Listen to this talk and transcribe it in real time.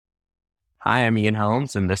Hi, I'm Ian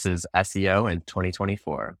Helms, and this is SEO in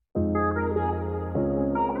 2024.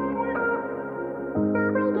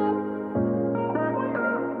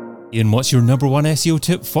 Ian, what's your number one SEO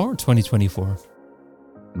tip for 2024?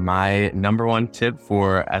 My number one tip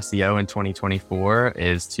for SEO in 2024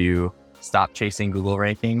 is to stop chasing Google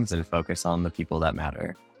rankings and focus on the people that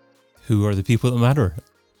matter. Who are the people that matter?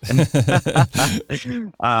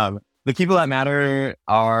 The people that matter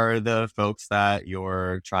are the folks that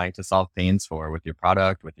you're trying to solve pains for with your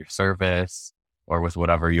product, with your service, or with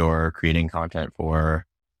whatever you're creating content for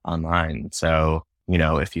online. So,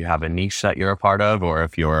 if you have a niche that you're a part of, or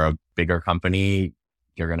if you're a bigger company,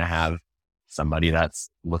 you're going to have somebody that's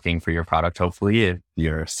looking for your product. Hopefully, if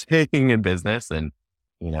you're staying in business and,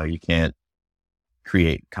 you can't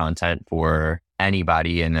create content for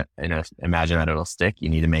anybody and imagine that it'll stick. You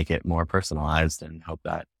need to make it more personalized and hope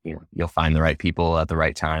that you'll find the right people at the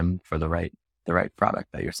right time for the right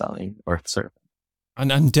product that you're selling or serving.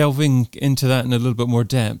 And delving into that in a little bit more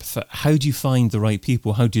depth, how do you find the right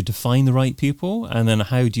people? How do you define the right people? And then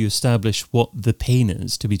how do you establish what the pain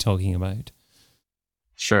is to be talking about?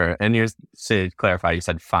 Sure. And to clarify, you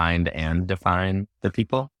said find and define the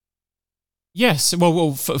people? Yes,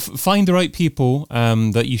 well, find the right people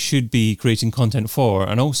that you should be creating content for,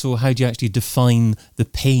 and also how do you actually define the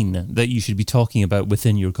pain that you should be talking about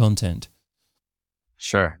within your content?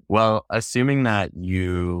 Sure. Well, assuming that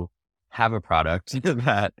you have a product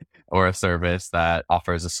that or a service that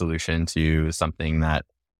offers a solution to something that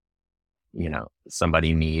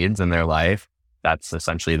somebody needs in their life, that's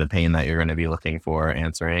essentially the pain that you're going to be looking for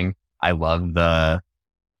answering. I love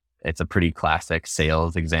it's a pretty classic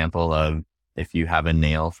sales example of, if you have a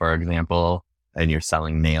nail, for example, and you're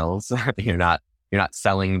selling nails, you're not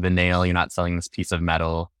selling the nail, you're not selling this piece of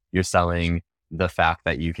metal, you're selling the fact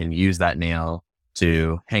that you can use that nail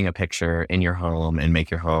to hang a picture in your home and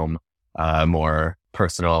make your home a more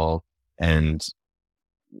personal and,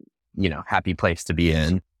 happy place to be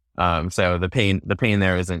in. So the pain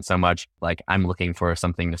there isn't so much like I'm looking for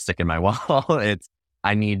something to stick in my wall. It's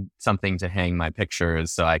I need something to hang my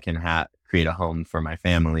pictures so I can create a home for my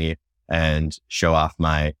family and show off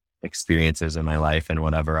my experiences in my life and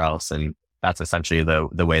whatever else. And that's essentially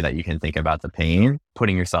the way that you can think about the pain,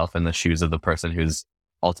 putting yourself in the shoes of the person who's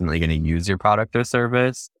ultimately going to use your product or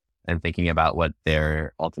service and thinking about what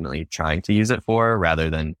they're ultimately trying to use it for, rather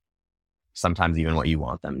than sometimes even what you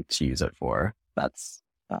want them to use it for. That's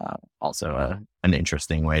also an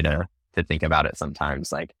interesting way to think about it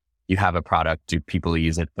sometimes. Like, you have a product, do people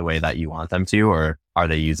use it the way that you want them to, or are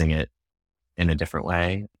they using it in a different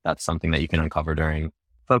way? That's something that you can uncover during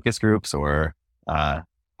focus groups or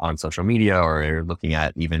on social media, or you're looking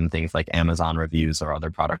at even things like Amazon reviews or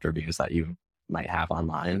other product reviews that you might have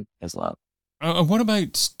online as well. What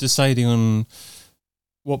about deciding on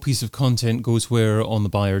what piece of content goes where on the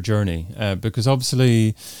buyer journey? Because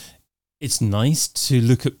obviously it's nice to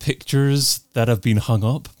look at pictures that have been hung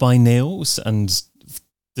up by nails and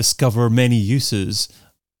discover many uses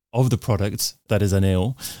of the product that is a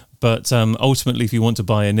nail. But ultimately, if you want to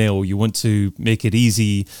buy a nail, you want to make it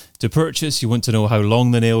easy to purchase. You want to know how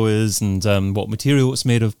long the nail is and what material it's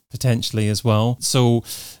made of potentially as well. So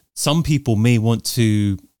some people may want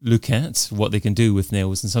to look at what they can do with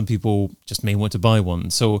nails, and some people just may want to buy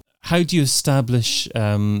one. So how do you establish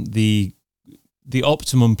the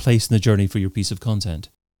optimum place in the journey for your piece of content?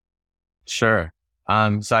 Sure.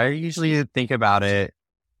 So I usually think about it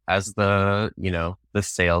as the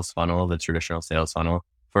sales funnel, the traditional sales funnel.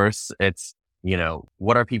 First, it's,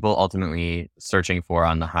 what are people ultimately searching for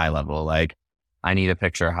on the high level? Like, I need a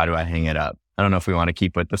picture. How do I hang it up? I don't know if we want to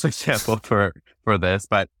keep with this example for this,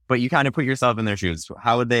 but you kind of put yourself in their shoes.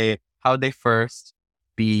 How would they first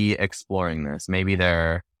be exploring this? Maybe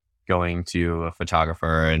they're going to a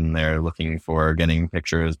photographer and they're looking for getting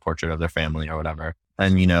pictures, portrait of their family or whatever.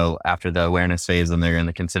 And, after the awareness phase and they're in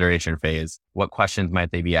the consideration phase, what questions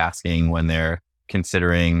might they be asking when they're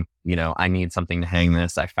considering, I need something to hang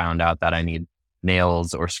this. I found out that I need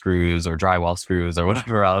nails or screws or drywall screws or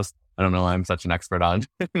whatever else. I don't know why I'm such an expert on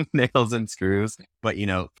nails and screws, but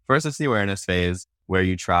first it's the awareness phase where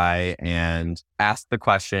you try and ask the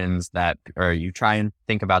questions or you try and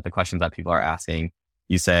think about the questions that people are asking.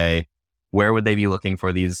 You say, where would they be looking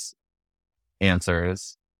for these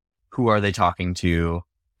answers? Who are they talking to?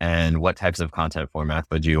 And what types of content formats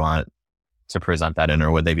would you want to present that in,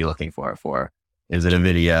 or would they be looking for it for? Is it a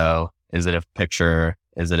video? Is it a picture?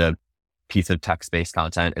 Is it a piece of text-based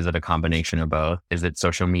content? Is it a combination of both? Is it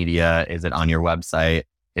social media? Is it on your website?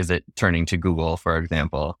 Is it turning to Google, for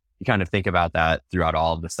example? You kind of think about that throughout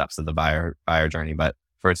all of the steps of the buyer journey. But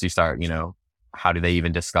first you start, how do they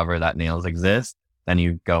even discover that nails exist? Then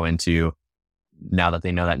you go into now that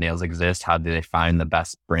they know that nails exist, how do they find the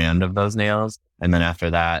best brand of those nails? And then after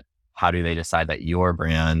that, how do they decide that your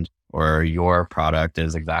brand or your product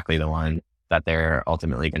is exactly the one that they're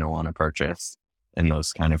ultimately going to want to purchase? In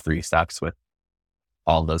those kind of 3 steps, with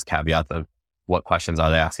all those caveats of what questions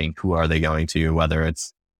are they asking, who are they going to, whether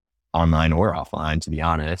it's online or offline, to be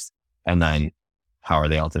honest, and then how are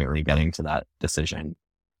they ultimately getting to that decision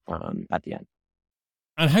at the end.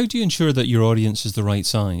 And how do you ensure that your audience is the right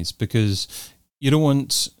size? Because you don't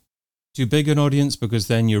want too big an audience, because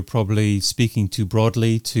then you're probably speaking too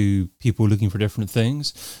broadly to people looking for different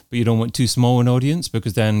things. But you don't want too small an audience,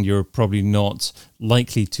 because then you're probably not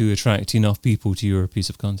likely to attract enough people to your piece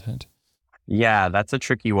of content. Yeah, that's a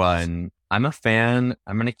tricky one. I'm a fan.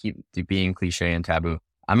 I'm going to keep being cliche and taboo.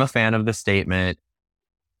 I'm a fan of the statement,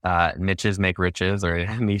 niches make riches, or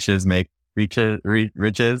niches make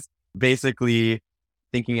riches. Basically,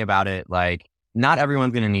 thinking about it like, not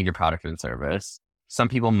everyone's going to need your product and service. Some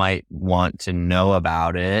people might want to know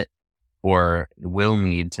about it or will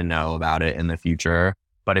need to know about it in the future.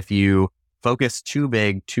 But if you focus too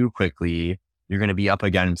big, too quickly, you're going to be up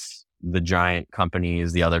against the giant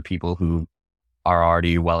companies, the other people who are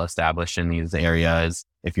already well established in these areas,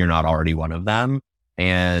 if you're not already one of them.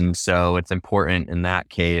 And so it's important in that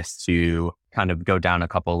case to kind of go down a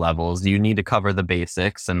couple levels. You need to cover the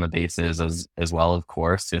basics and the bases as well, of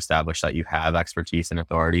course, to establish that you have expertise and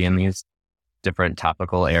authority in these different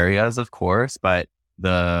topical areas, of course. But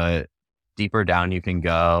the deeper down you can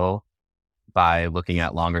go by looking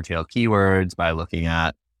at longer tail keywords, by looking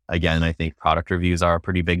at, again, I think product reviews are a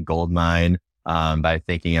pretty big gold mine, by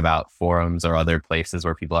thinking about forums or other places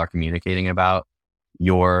where people are communicating about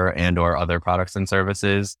your and or other products and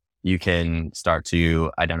services, you can start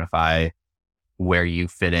to identify where you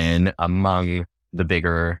fit in among the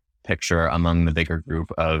bigger picture, among the bigger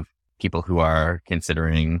group of people who are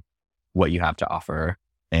considering what you have to offer.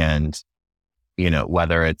 And,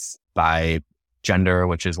 whether it's by gender,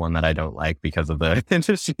 which is one that I don't like because of the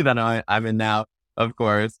industry that I'm in now, of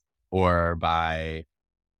course, or by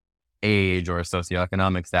age or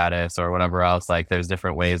socioeconomic status or whatever else, like there's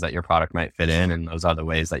different ways that your product might fit in. And those are the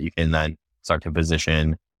ways that you can then start to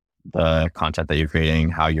position the content that you're creating,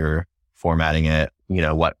 how you're formatting it,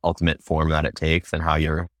 what ultimate form that it takes, and how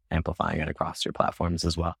you're amplifying it across your platforms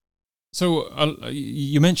as well. So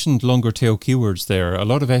you mentioned longer tail keywords there. A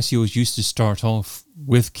lot of SEOs used to start off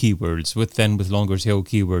with keywords, with longer tail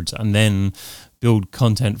keywords, and then build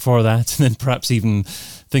content for that, and then perhaps even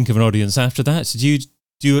think of an audience after that. So do you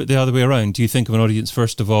do it the other way around? Do you think of an audience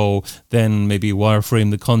first of all, then maybe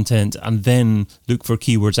wireframe the content, and then look for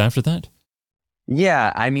keywords after that?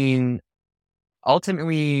 Yeah, I mean,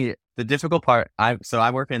 ultimately, the difficult part, I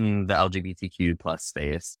work in the LGBTQ plus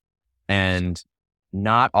space, and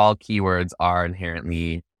not all keywords are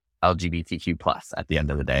inherently LGBTQ plus at the end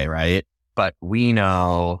of the day, right? But we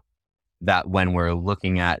know that when we're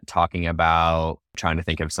looking at talking about, trying to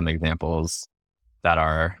think of some examples that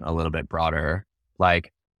are a little bit broader,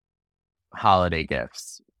 like holiday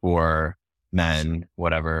gifts for men,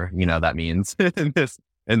 whatever, that means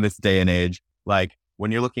in this day and age, like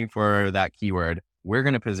when you're looking for that keyword, we're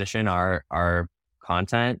going to position our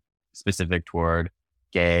content specific toward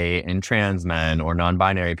gay and trans men or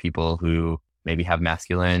non-binary people who maybe have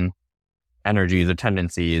masculine energies or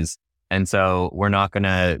tendencies. And so we're not going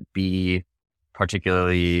to be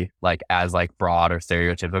particularly as broad or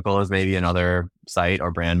stereotypical as maybe another site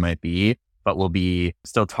or brand might be, but we'll be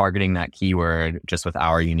still targeting that keyword just with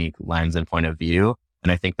our unique lens and point of view.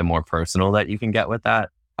 And I think the more personal that you can get with that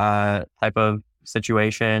type of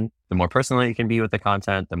situation, the more personal you can be with the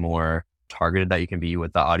content, the more targeted that you can be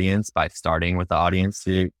with the audience by starting with the audience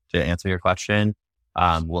to answer your question,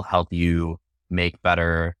 will help you make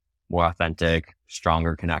better, more authentic,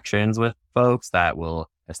 stronger connections with folks that will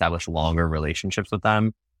establish longer relationships with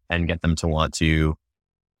them and get them to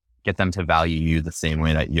value you the same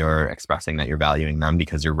way that you're expressing that you're valuing them,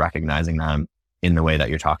 because you're recognizing them in the way that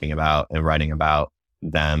you're talking about and writing about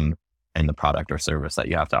them and the product or service that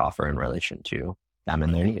you have to offer in relation to them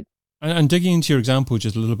and their needs. And digging into your example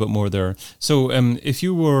just a little bit more there. So if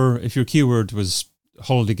your keyword was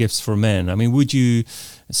holiday gifts for men, I mean, would you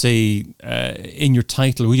say in your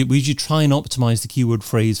title, would you try and optimize the keyword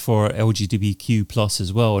phrase for LGBTQ plus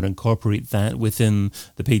as well and incorporate that within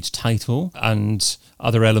the page title and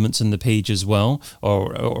other elements in the page as well,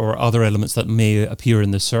 or other elements that may appear in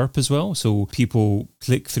the SERP as well, so people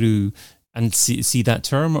click through and see that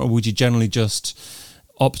term? Or would you generally just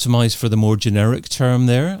optimize for the more generic term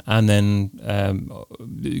there, and then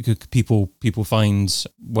people find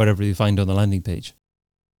whatever they find on the landing page?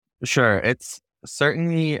 Sure. It's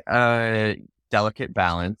certainly delicate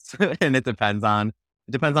balance and it depends on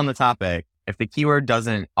the topic. If the keyword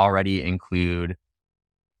doesn't already include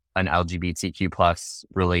an LGBTQ plus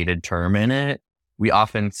related term in it, we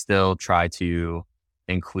often still try to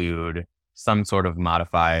include some sort of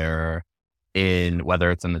modifier in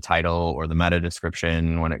whether it's in the title or the meta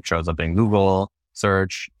description when it shows up in Google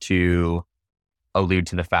search to allude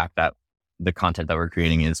to the fact that the content that we're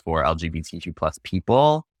creating is for LGBTQ plus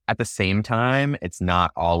people. At the same time, it's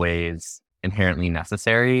not always inherently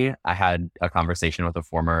necessary. I had a conversation with a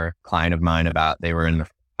former client of mine about they were in the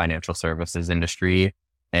financial services industry,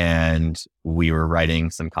 and we were writing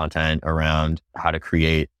some content around how to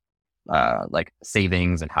create like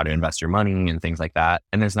savings and how to invest your money and things like that.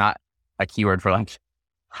 And there's not a keyword for like,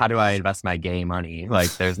 how do I invest my gay money?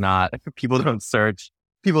 Like there's not, people don't search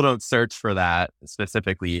for that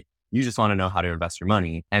specifically. You just want to know how to invest your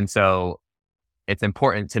money. And so it's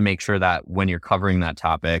important to make sure that when you're covering that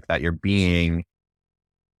topic, that you're being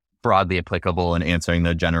broadly applicable and answering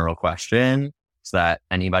the general question so that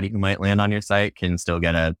anybody who might land on your site can still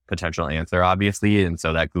get a potential answer, obviously. And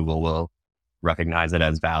so that Google will recognize it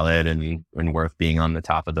as valid and worth being on the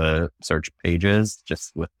top of the search pages,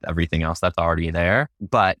 just with everything else that's already there.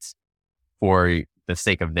 But for the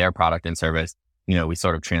sake of their product and service, we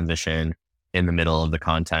sort of transition in the middle of the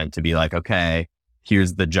content to be like, okay,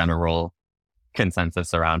 here's the general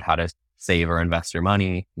consensus around how to save or invest your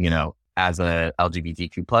money. As a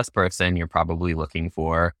LGBTQ plus person, you're probably looking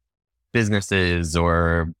for businesses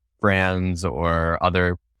or brands or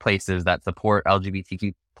other places that support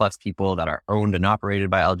LGBTQ plus people, that are owned and operated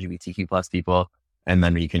by LGBTQ plus people. And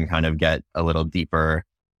then you can kind of get a little deeper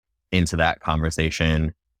into that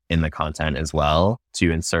conversation in the content as well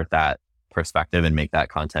to insert that perspective and make that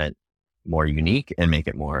content more unique and make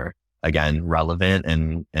it more, again, relevant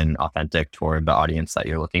and authentic toward the audience that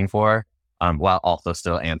you're looking for, while also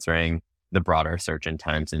still answering the broader search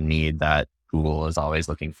intent and need that Google is always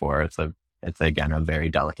looking for. It's again, a very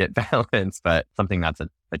delicate balance, but something that's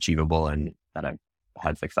achievable and that I've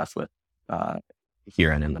had success with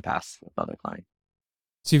here and in the past with other clients.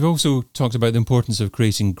 So you've also talked about the importance of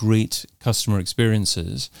creating great customer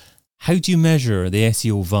experiences. How do you measure the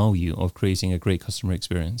SEO value of creating a great customer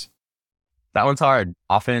experience? That one's hard.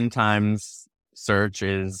 Oftentimes, search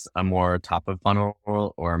is a more top of funnel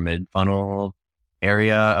or mid funnel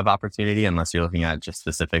area of opportunity, unless you're looking at just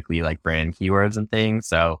specifically like brand keywords and things.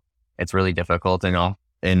 So it's really difficult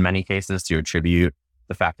in many cases to attribute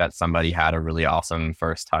the fact that somebody had a really awesome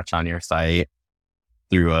first touch on your site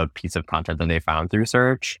through a piece of content that they found through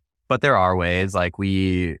search. But there are ways, like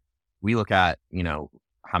we look at,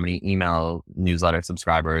 how many email newsletter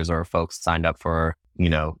subscribers or folks signed up for,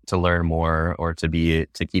 to learn more or to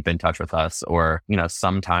keep in touch with us. Or,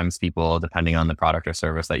 sometimes people, depending on the product or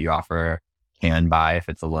service that you offer, can buy. If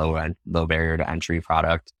it's a low barrier to entry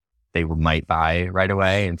product, they might buy right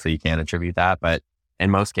away. And so you can't attribute that. But in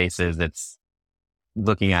most cases, it's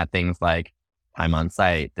looking at things like time on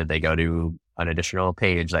site. Did they go to an additional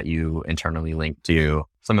page that you internally link to?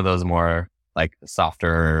 Some of those more like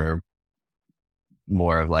softer,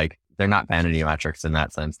 more of like, they're not vanity metrics in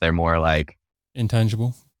that sense. They're more like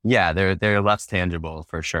intangible. Yeah, they're less tangible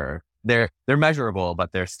for sure. They're measurable,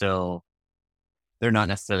 but they're not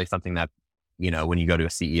necessarily something that, when you go to a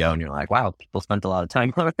CEO and you're like, wow, people spent a lot of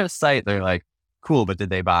time on this site. They're like, cool, but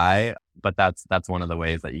did they buy? But that's one of the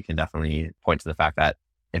ways that you can definitely point to the fact that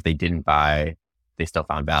if they didn't buy, they still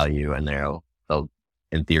found value, and they'll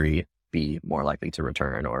in theory be more likely to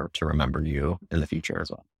return or to remember you in the future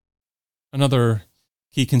as well. Another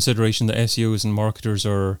key consideration that SEOs and marketers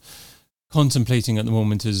are contemplating at the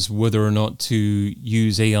moment is whether or not to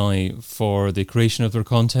use AI for the creation of their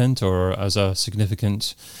content or as a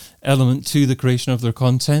significant element to the creation of their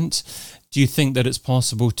content. Do you think that it's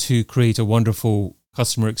possible to create a wonderful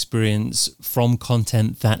customer experience from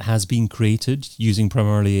content that has been created using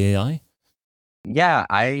primarily AI? Yeah,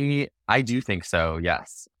 I do think so.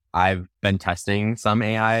 Yes. I've been testing some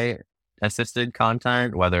AI assisted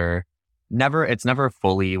content, it's never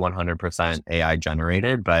fully 100% AI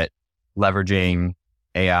generated, but leveraging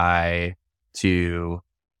AI to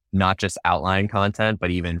not just outline content,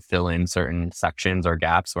 but even fill in certain sections or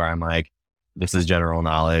gaps where I'm like, this is general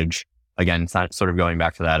knowledge. Again, sort of going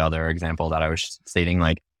back to that other example that I was stating,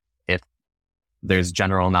 like if there's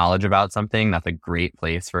general knowledge about something, that's a great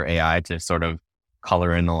place for AI to sort of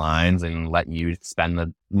color in the lines and let you spend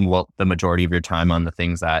the majority of your time on the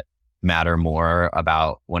things that matter more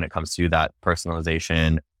about when it comes to that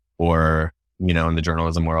personalization or, in the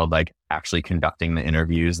journalism world, like actually conducting the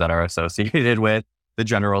interviews that are associated with the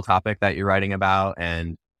general topic that you're writing about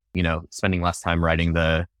and, spending less time writing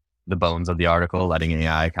the the bones of the article, letting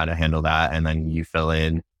AI kind of handle that. And then you fill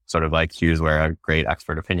in sort of like, here's where a great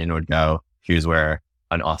expert opinion would go. Here's where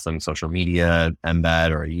an awesome social media embed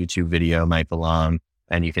or a YouTube video might belong.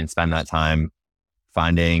 And you can spend that time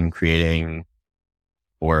finding, creating,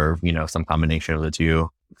 or, some combination of the two,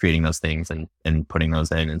 creating those things and putting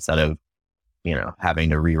those in instead of, having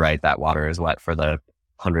to rewrite that water is wet for the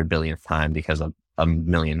 100 billionth time because of a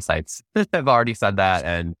million sites have already said that.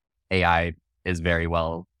 And AI is very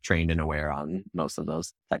well trained and aware on most of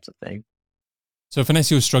those types of things. So if an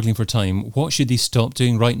SEO is struggling for time, what should they stop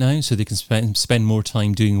doing right now so they can spend more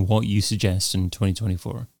time doing what you suggest in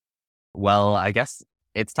 2024? Well, I guess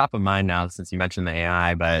it's top of mind now since you mentioned the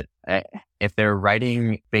AI, but if they're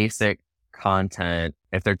writing basic content,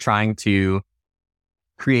 if they're trying to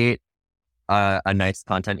create a nice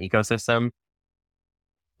content ecosystem,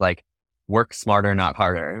 like work smarter, not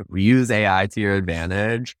harder. Use AI to your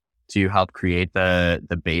advantage to help create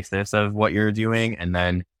the basis of what you're doing, and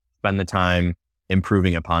then spend the time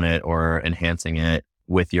improving upon it or enhancing it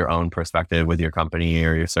with your own perspective, with your company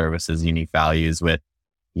or your service's unique values, with,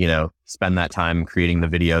 spend that time creating the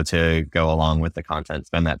video to go along with the content,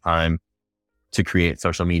 spend that time to create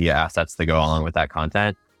social media assets to go along with that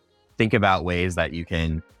content. Think about ways that you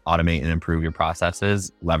can automate and improve your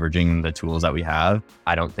processes, leveraging the tools that we have.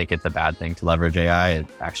 I don't think it's a bad thing to leverage AI. It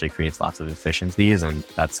actually creates lots of efficiencies, and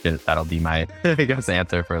that's good. That'll be my,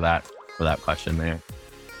 answer for that question there.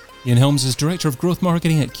 Ian Helms is Director of Growth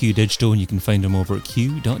Marketing at Q Digital, and you can find him over at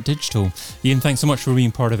q.digital. Ian, thanks so much for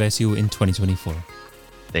being part of SEO in 2024.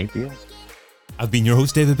 Thank you. I've been your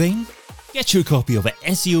host, David Bain. Get your copy of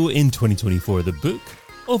SEO in 2024, the book,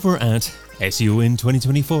 over at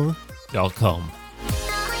seoin2024.com.